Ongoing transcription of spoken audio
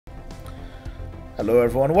Hello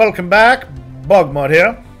everyone, welcome back. BogMod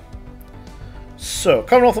here. So,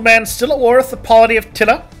 Commonwealth Man still at war with the polity of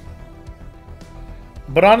Tilla.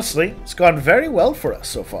 But honestly, it's gone very well for us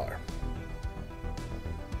so far.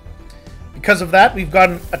 Because of that, we've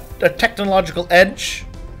gotten a technological edge.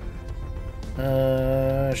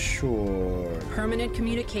 Sure. Permanent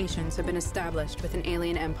communications have been established with an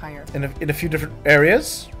alien empire. In a few different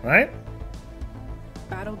areas, right?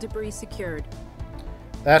 Battle debris secured.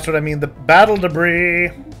 That's what I mean, the battle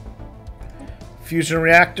debris. Fusion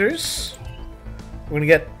reactors. We're gonna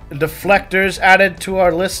get deflectors added to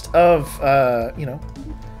our list of, you know,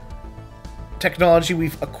 technology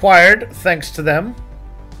we've acquired thanks to them.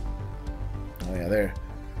 Oh yeah, there.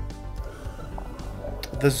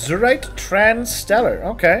 The Zurite Transstellar.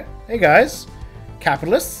 Okay. Hey guys.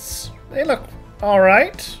 Capitalists. They look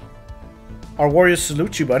alright. Our warriors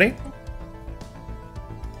salute you, buddy.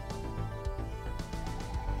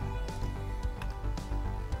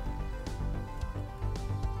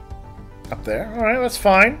 Up there. Alright, that's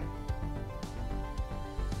fine.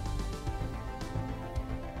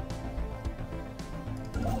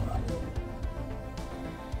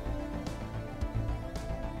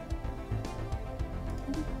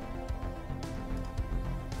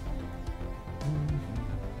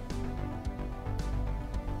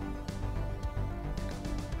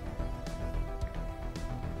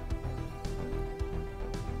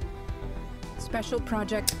 Special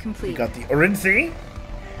project complete. We got the Orinthi,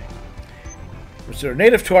 which are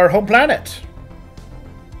native to our home planet.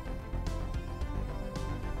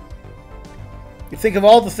 You think of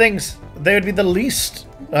all the things, they would be the least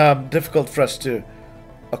difficult for us to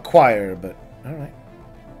acquire, but alright.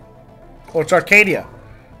 Oh, it's Arcadia.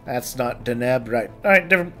 That's not Deneb, right. Alright,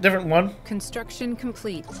 different one. Construction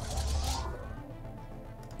complete.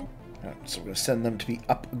 Alright, so we're going to send them to be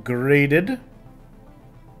upgraded.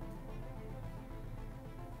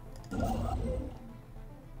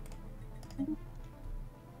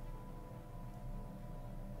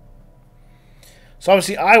 So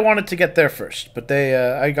obviously I wanted to get there first, but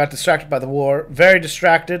I got distracted by the war. Very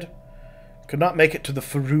distracted. Could not make it to the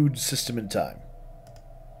Farood system in time.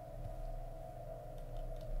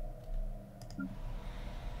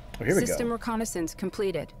 Oh, here we go. System reconnaissance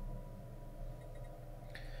completed.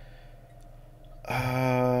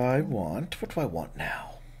 What do I want now?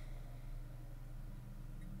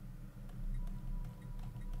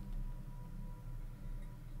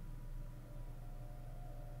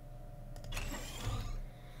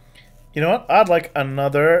 You know what? I'd like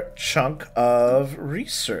another chunk of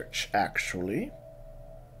research, actually.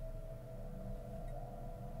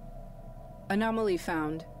 Anomaly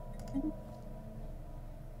found.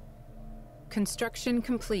 Construction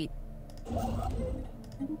complete.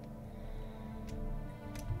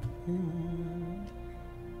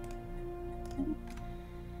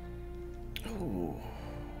 Ooh.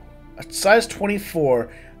 At size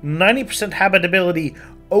 24, 90% habitability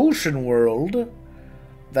ocean world.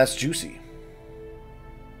 That's juicy.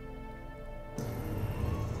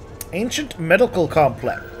 Ancient medical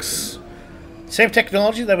complex. Same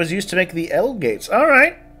technology that was used to make the L gates.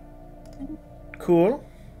 Alright. Cool.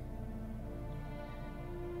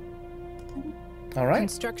 Alright.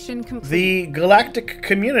 Construction complete. The galactic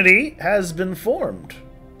community has been formed.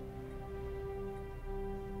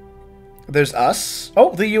 There's us.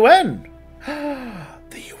 Oh, the UN.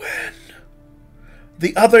 The UN.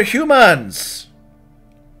 The other humans.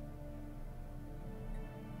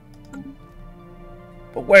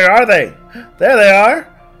 But where are they? There they are.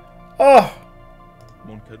 Oh.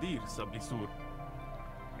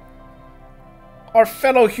 Our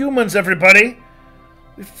fellow humans, everybody.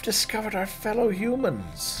 We've discovered our fellow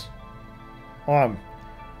humans. Oh, I'm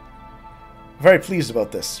very pleased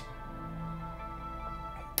about this.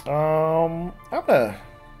 I'm gonna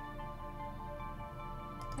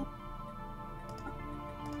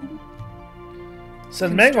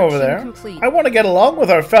send Meng over there. Complete. I want to get along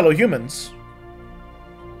with our fellow humans.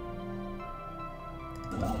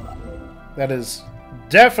 That is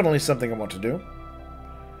definitely something I want to do.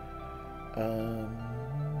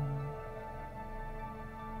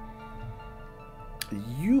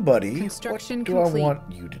 You, buddy, what do I want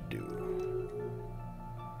you to do?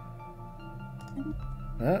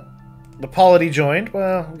 The polity joined.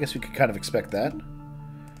 Well, I guess we could kind of expect that.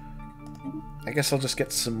 I guess I'll just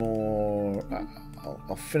get some more.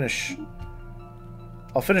 I'll finish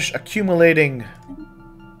accumulating.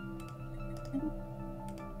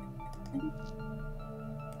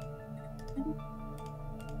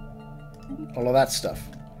 All of that stuff.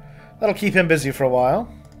 That'll keep him busy for a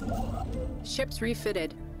while. Ships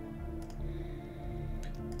refitted.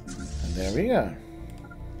 And there we go.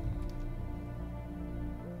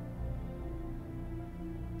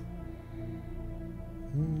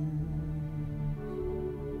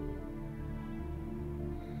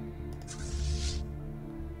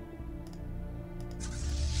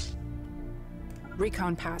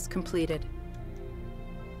 Recon pass completed.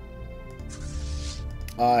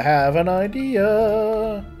 I have an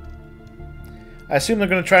idea. I assume they're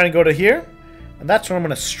going to try and go to here, and that's where I'm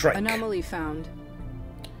going to strike. Anomaly found.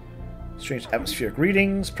 Strange atmospheric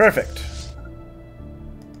readings. Perfect.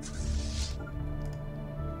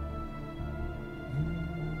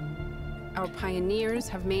 Our pioneers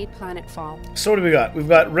have made planetfall. So what do we got? We've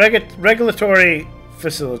got regulatory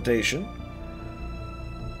facilitation.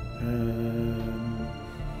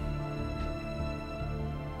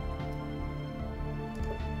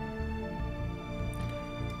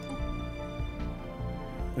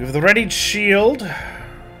 We have the readied shield.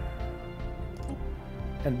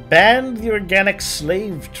 And banned the organic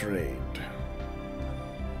slave trade.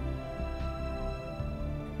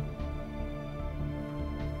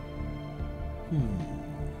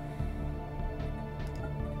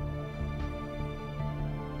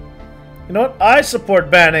 You know what? I support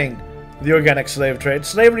banning the organic slave trade.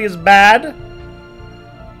 Slavery is bad,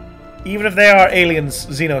 even if they are aliens,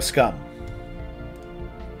 xeno scum.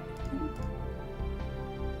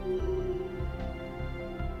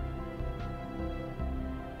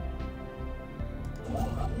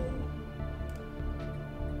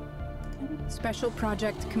 Special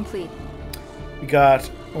project complete. We got,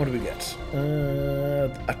 what do we get?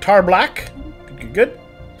 A tar black. Good, good.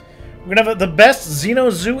 We're gonna have the best Xeno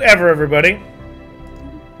Zoo ever, everybody.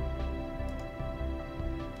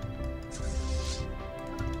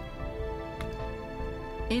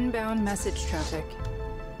 Inbound message traffic.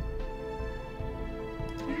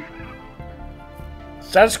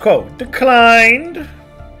 Status quo. Declined.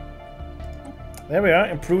 There we are.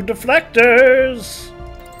 Improved deflectors.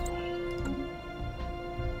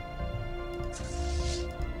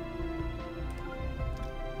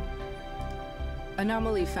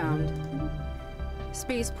 Anomaly found.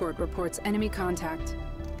 Spaceport reports enemy contact.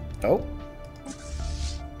 Oh.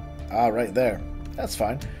 Ah, right there. That's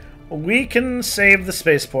fine. We can save the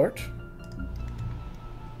spaceport.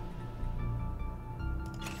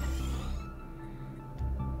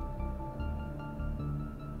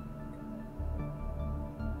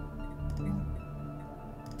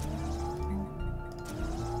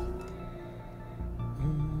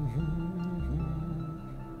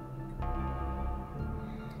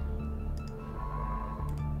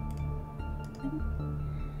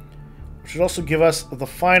 Should also give us the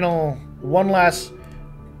final one last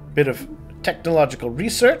bit of technological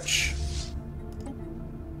research.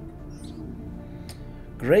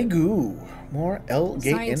 Grey goo. More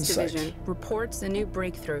L-gate Science insight. Division reports a new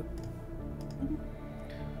breakthrough.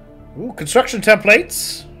 Ooh, construction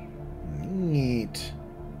templates. Neat.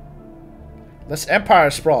 Less Empire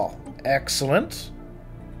sprawl. Excellent.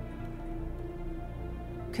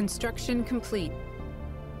 Construction complete.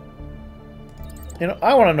 You know,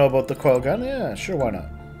 I want to know about the coil gun. Yeah, sure, why not?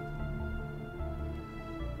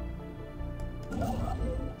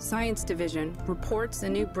 Science Division reports a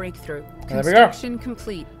new breakthrough. There we go. Construction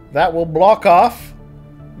complete. That will block off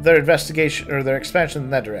their investigation or their expansion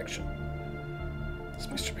in that direction.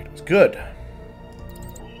 Space torpedoes. Good.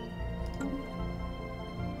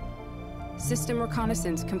 System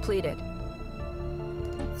reconnaissance completed.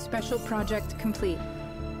 Special project complete.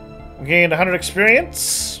 We gained 100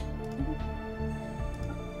 experience.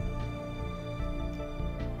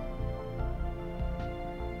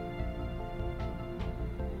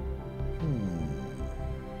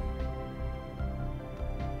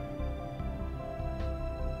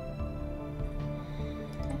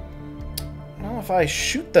 If I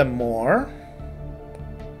shoot them more.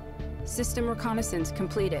 System reconnaissance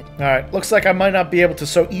completed. Alright, looks like I might not be able to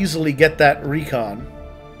so easily get that recon.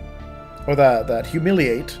 Or that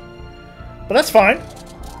humiliate. But that's fine.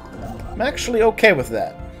 I'm actually okay with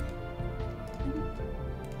that.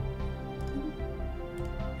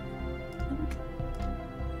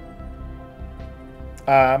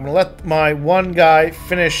 I'm gonna let my one guy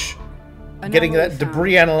finish getting that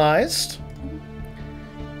debris analyzed.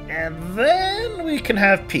 And then we can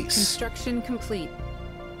have peace. Construction complete.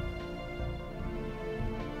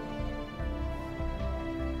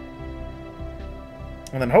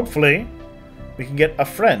 And then hopefully we can get a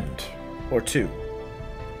friend or two.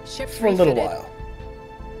 Ship for a little refitted. while.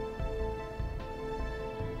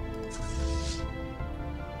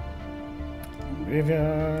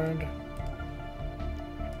 Graveyard.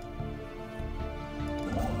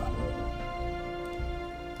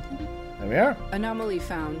 There we are. Anomaly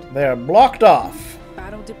found. They are blocked off.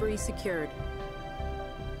 Battle debris secured.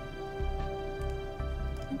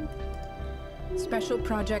 Special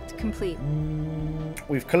project complete.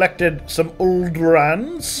 We've collected some old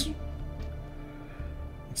runs.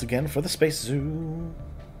 Once again for the Space Zoo.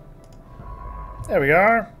 There we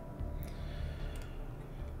are.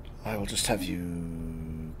 I will just have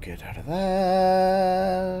you get out of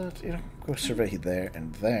that. You know, go survey there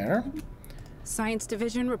and there. Science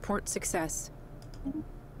Division reports success.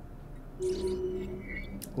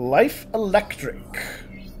 Life electric.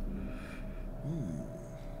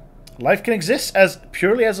 Life can exist as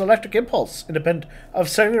purely as electric impulse, independent of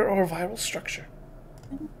cellular or viral structure.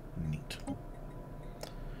 Neat.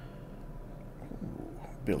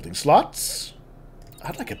 Building slots.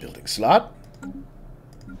 I'd like a building slot.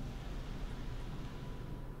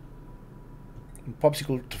 Pop's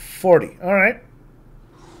equal to 40. Alright.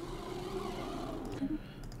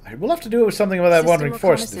 We'll have to do something about that wandering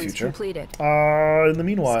force in the future. Completed. In the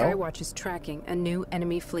meanwhile... Skywatch is tracking a new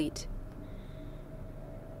enemy fleet.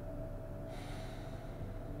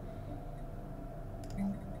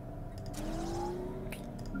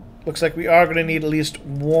 Looks like we are going to need at least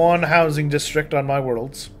one housing district on my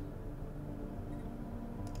worlds.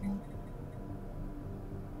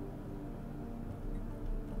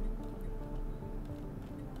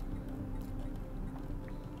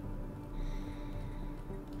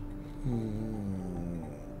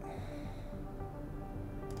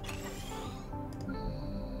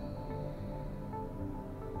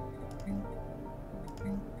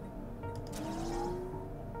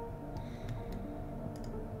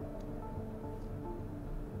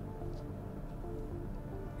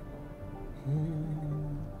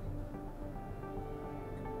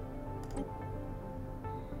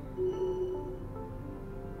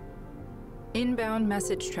 Inbound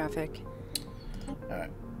message traffic.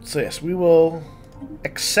 Alright, so yes, we will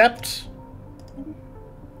accept...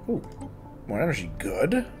 Ooh, more energy,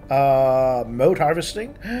 good. Mode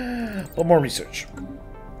harvesting, a little more research.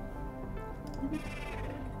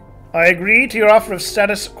 I agree to your offer of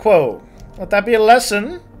status quo. Let that be a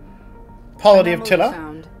lesson, polity of Tilla,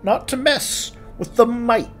 Found. not to mess with the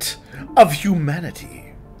might of humanity.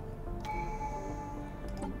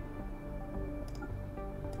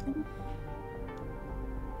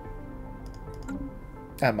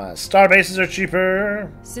 And my star bases are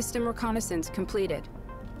cheaper. System reconnaissance completed.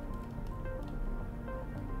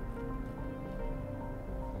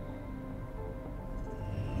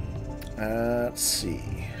 Let's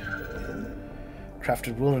see.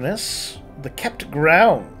 Crafted wilderness. The kept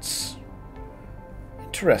grounds.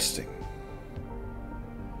 Interesting.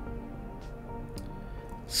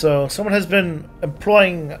 So, someone has been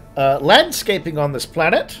employing landscaping on this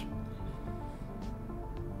planet.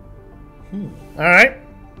 Alright.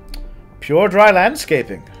 Pure dry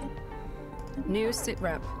landscaping. New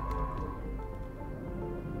sitrep.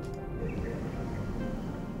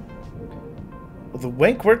 The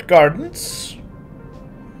Wankworth Gardens.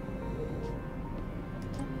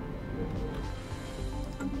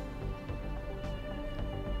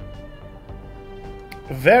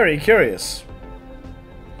 Very curious.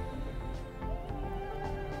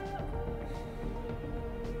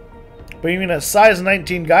 But you mean a size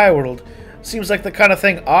 19 Gaia world? Seems like the kind of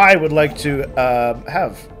thing I would like to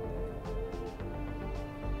have.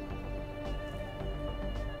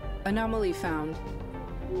 Anomaly found.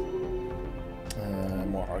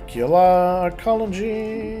 More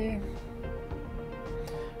archaeology.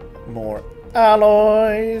 More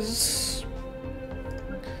alloys.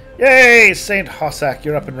 Yay! Saint Hossack,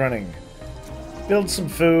 you're up and running. Build some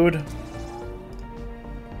food.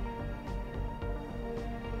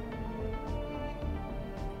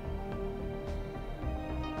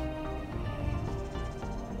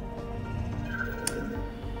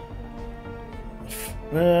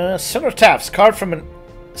 Cenotaphs, carved from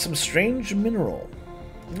some strange mineral.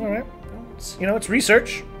 Alright. You know, it's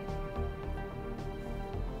research.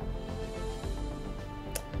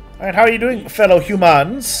 Alright, how are you doing, fellow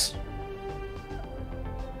humans?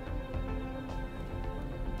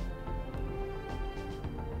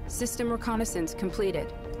 System reconnaissance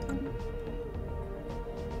completed.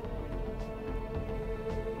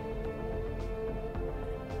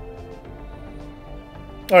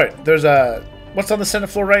 Alright, there's a... What's on the Senate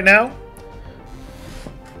floor right now?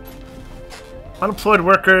 Unemployed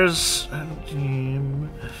workers.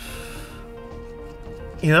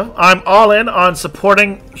 You know, I'm all in on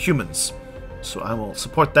supporting humans. So I will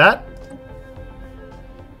support that.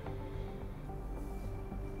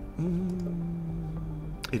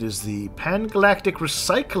 It is the Pan-Galactic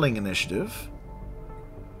Recycling Initiative.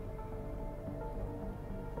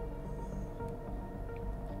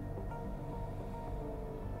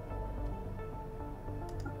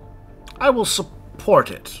 I will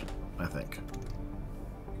support it, I think.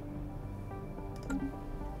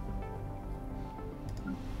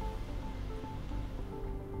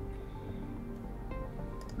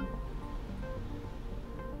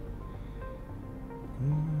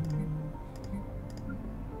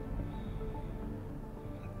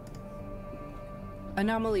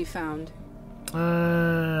 Anomaly found.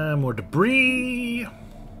 More debris.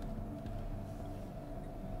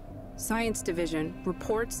 Science Division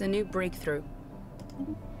reports a new breakthrough.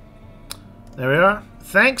 There we are.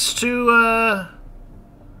 Thanks to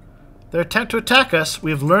their attempt to attack us,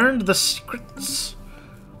 we've learned the secrets.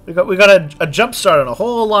 We got a jump start on a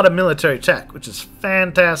whole lot of military tech, which is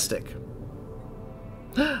fantastic.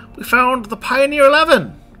 We found the Pioneer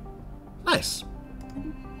 11. Nice.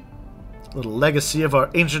 Little legacy of our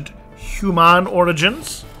ancient human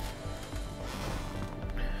origins.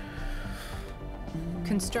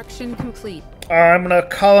 Construction complete. I'm gonna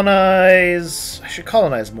colonize. I should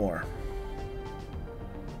colonize more.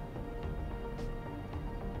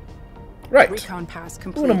 Right. Recon pass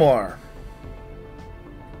complete. Una more.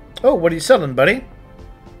 Oh, what are you selling, buddy?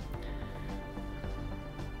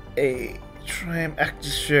 A Triumph Act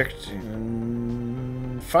District.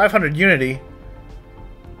 500 Unity.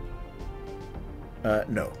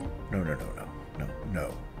 No.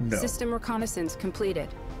 No. System reconnaissance completed.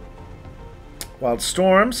 Wild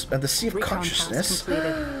Storms and the Sea of Recon Consciousness. pass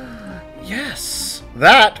completed. Yes.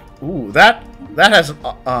 That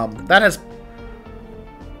has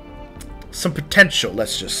some potential,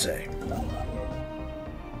 let's just say.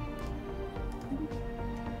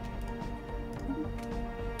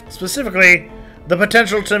 Specifically, the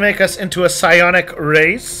potential to make us into a psionic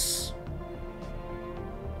race.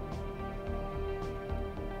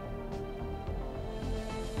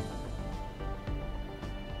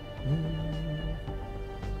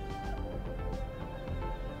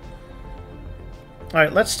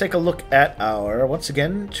 Alright, let's take a look at our, once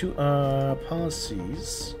again, to our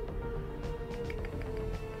policies.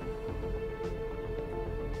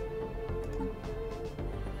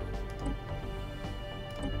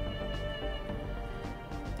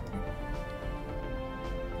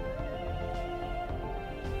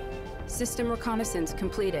 System reconnaissance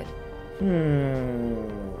completed. You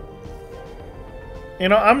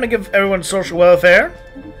know, I'm going to give everyone social welfare.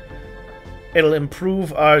 It'll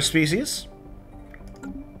improve our species.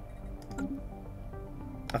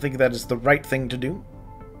 I think that is the right thing to do.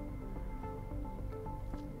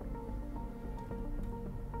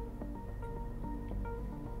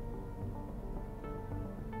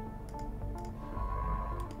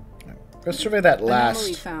 Let's survey that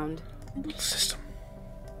last found. system.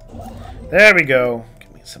 There we go.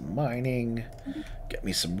 Get me some mining. Get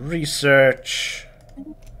me some research.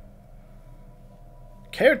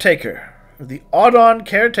 Caretaker. The Audon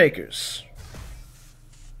Caretakers.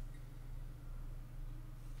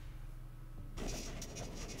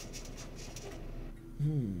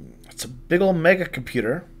 It's a big old mega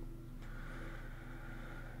computer.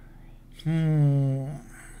 You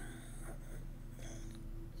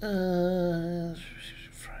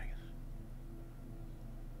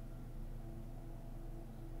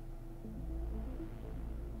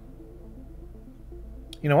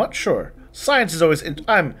know what? Sure. Science is always...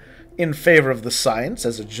 I'm in favor of the science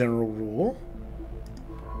as a general rule.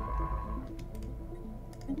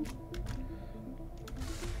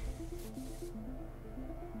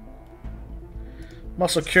 I'm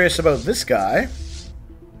also curious about this guy.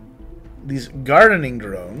 These gardening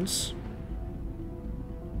drones.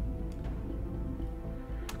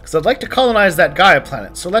 Because I'd like to colonize that Gaia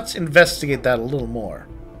planet, so let's investigate that a little more.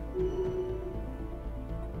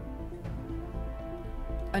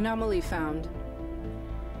 Anomaly found.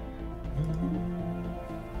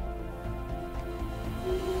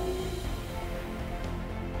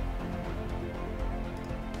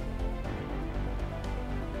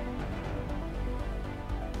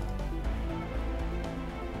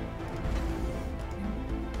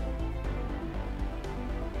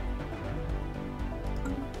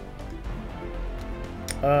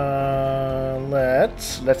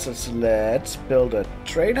 Let's build a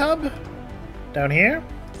trade hub down here.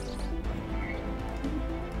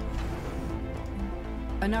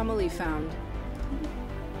 Anomaly found.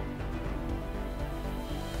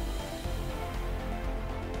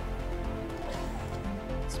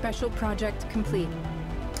 Special project complete.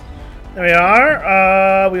 There we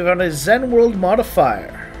are. We've got a Zen World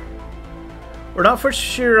modifier. We're not for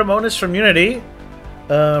sheer Ramonis from Unity.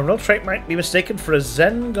 Real trait might be mistaken for a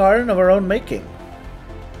Zen garden of our own making.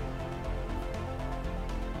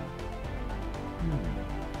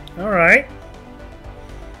 Alright.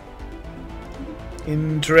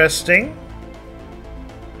 Interesting.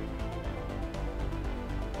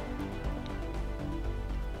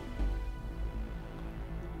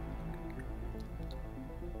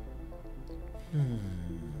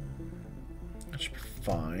 That should be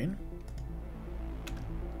fine.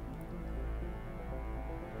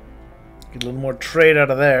 Get a little more trade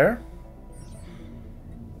out of there.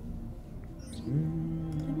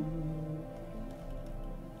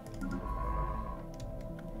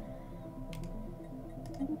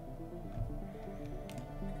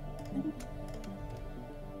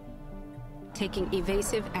 Taking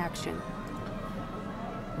evasive action.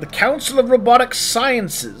 The Council of Robotic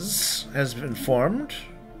Sciences has been formed.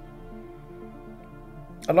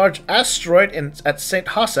 A large asteroid at St.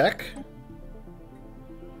 Hossack.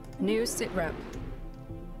 New sitrep.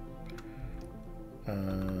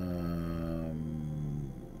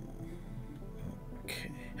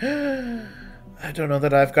 Okay. I don't know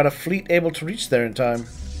that I've got a fleet able to reach there in time.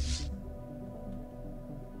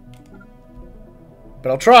 But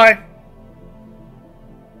I'll try.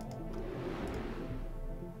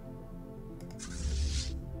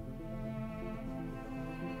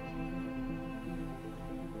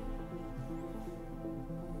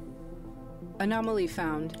 Anomaly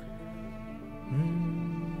found.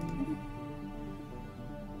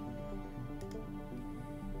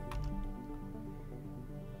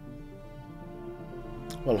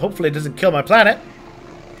 Well, hopefully it doesn't kill my planet.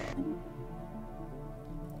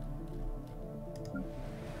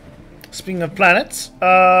 Speaking of planets,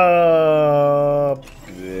 yeah.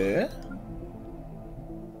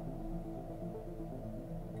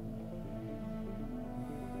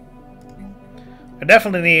 I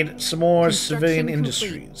definitely need some more civilian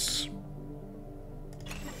industries.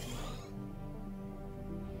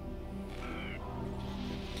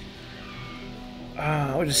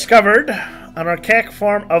 We discovered an archaic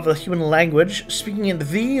form of the human language, speaking in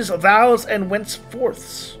these, thous, and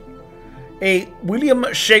whenceforths. A William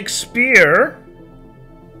Shakespeare.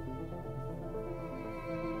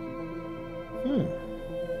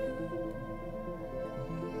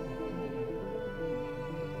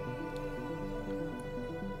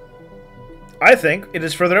 I think it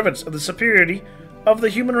is further evidence of the superiority of the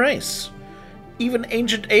human race. Even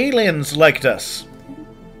ancient aliens liked us.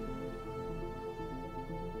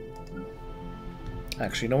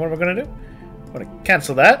 Actually, you know what we're going to do? I'm going to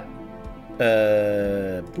cancel that.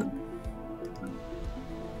 Boop.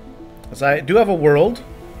 Because I do have a world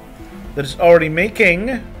that is already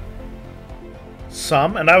making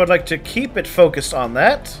some, and I would like to keep it focused on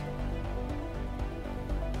that.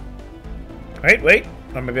 Wait.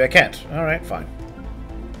 Or maybe I can't. Alright, fine.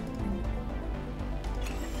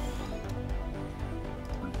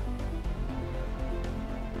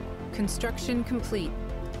 Construction complete.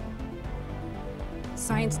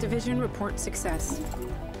 Science Division report success.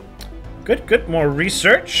 Good. More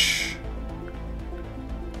research.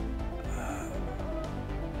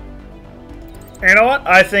 You know what?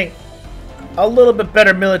 I think a little bit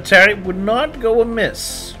better military would not go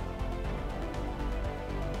amiss.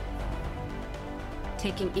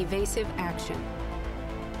 Taking evasive action.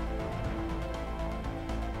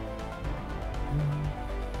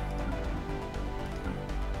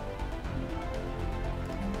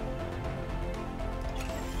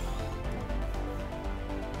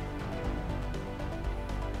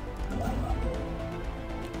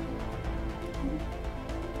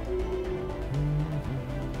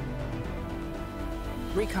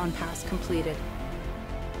 Recon pass completed.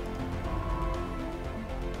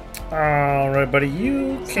 Alright, buddy,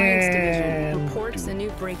 you Science can Division reports a new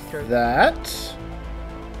breakthrough. that.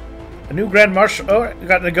 A new Grand Marshal. Oh, we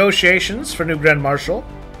got negotiations for new Grand Marshal.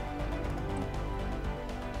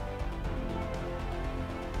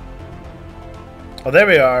 Oh, there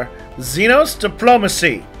we are. Xenos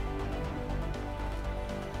diplomacy.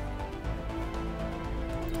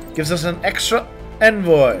 Gives us an extra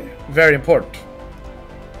envoy. Very important.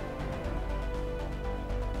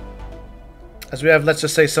 As we have, let's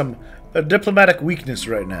just say, some diplomatic weakness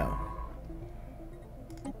right now.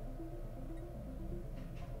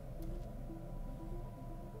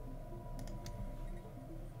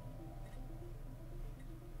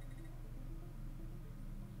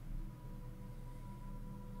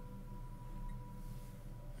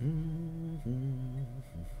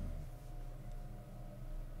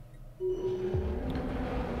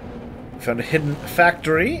 Found a hidden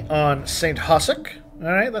factory on St. Hossack.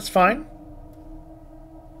 Alright, that's fine.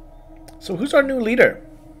 So who's our new leader?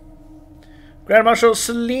 Grand Marshal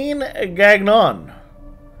Celine Gagnon.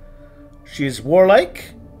 She's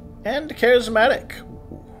warlike and charismatic.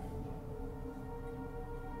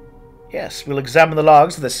 Yes, we'll examine the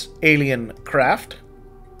logs of this alien craft.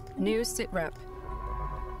 New sitrep.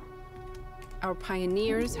 Our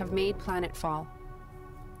pioneers have made planetfall.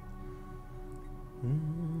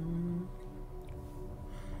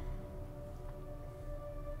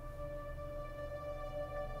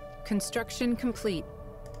 Construction complete.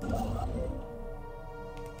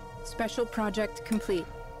 Special project complete.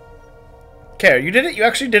 Okay, you did it? You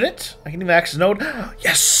actually did it? I can even access node.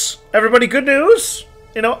 Yes! Everybody, good news?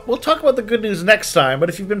 You know, we'll talk about the good news next time, but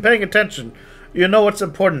if you've been paying attention, you know what's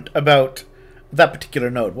important about that particular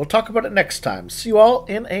node. We'll talk about it next time. See you all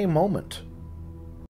in a moment.